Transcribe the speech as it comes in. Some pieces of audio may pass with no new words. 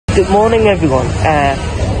Good morning, everyone.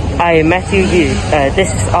 I am Matthew Yu.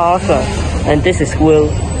 This is Arthur, and this is Will.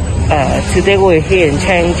 Today we're here in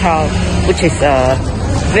Cheung Chau, which is a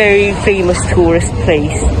very famous tourist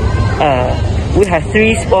place. We have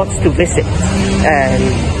 3 spots to visit, and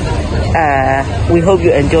we hope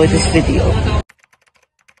you enjoy this video.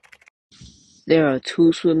 There are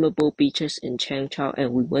 2 swimmable beaches in Cheung Chau,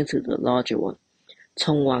 and we went to the larger one,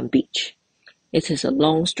 Cheung Beach. It is a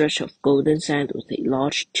long stretch of golden sand with a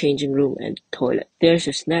large changing room and toilet. There's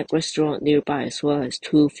a snack restaurant nearby as well as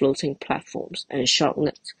 2 floating platforms and shark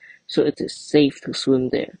nets, so it is safe to swim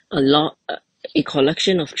there. A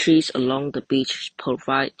collection of trees along the beach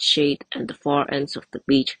provide shade, and the far ends of the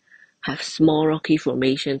beach have small rocky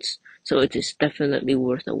formations, so it is definitely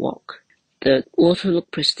worth a walk. The water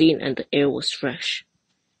looked pristine and the air was fresh.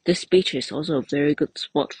 This beach is also a very good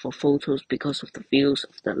spot for photos because of the views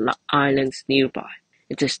of the islands nearby.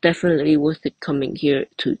 It is definitely worth it coming here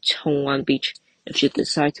to Cheung Beach if you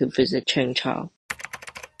decide to visit Cheung Chau.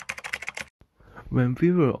 When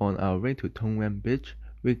we were on our way to Cheung Beach,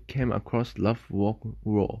 we came across Love Walk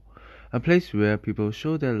Raw, a place where people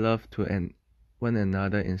show their love to one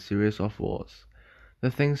another in series of walks. The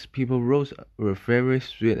things people wrote were very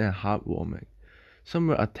sweet and heartwarming. Some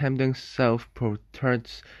were attempting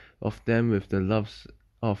self-portraits of them with the loves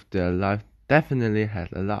of their life. Definitely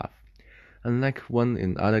had a laugh. Unlike one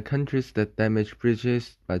in other countries that damage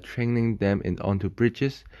bridges by training them onto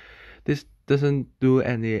bridges, this doesn't do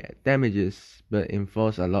any damages but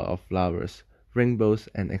involves a lot of flowers, rainbows,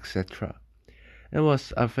 and etc. It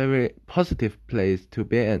was a very positive place to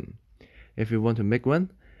be in. If you want to make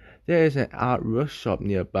one, there is an art workshop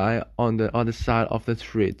nearby on the other side of the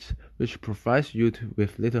street, which provides you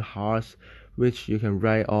with little hearts which you can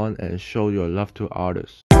write on and show your love to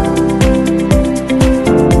others.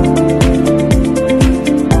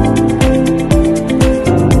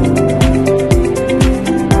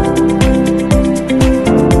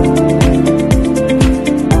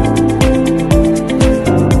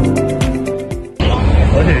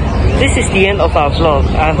 This is the end of our vlog.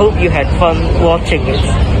 I hope you had fun watching it.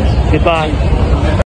 Goodbye.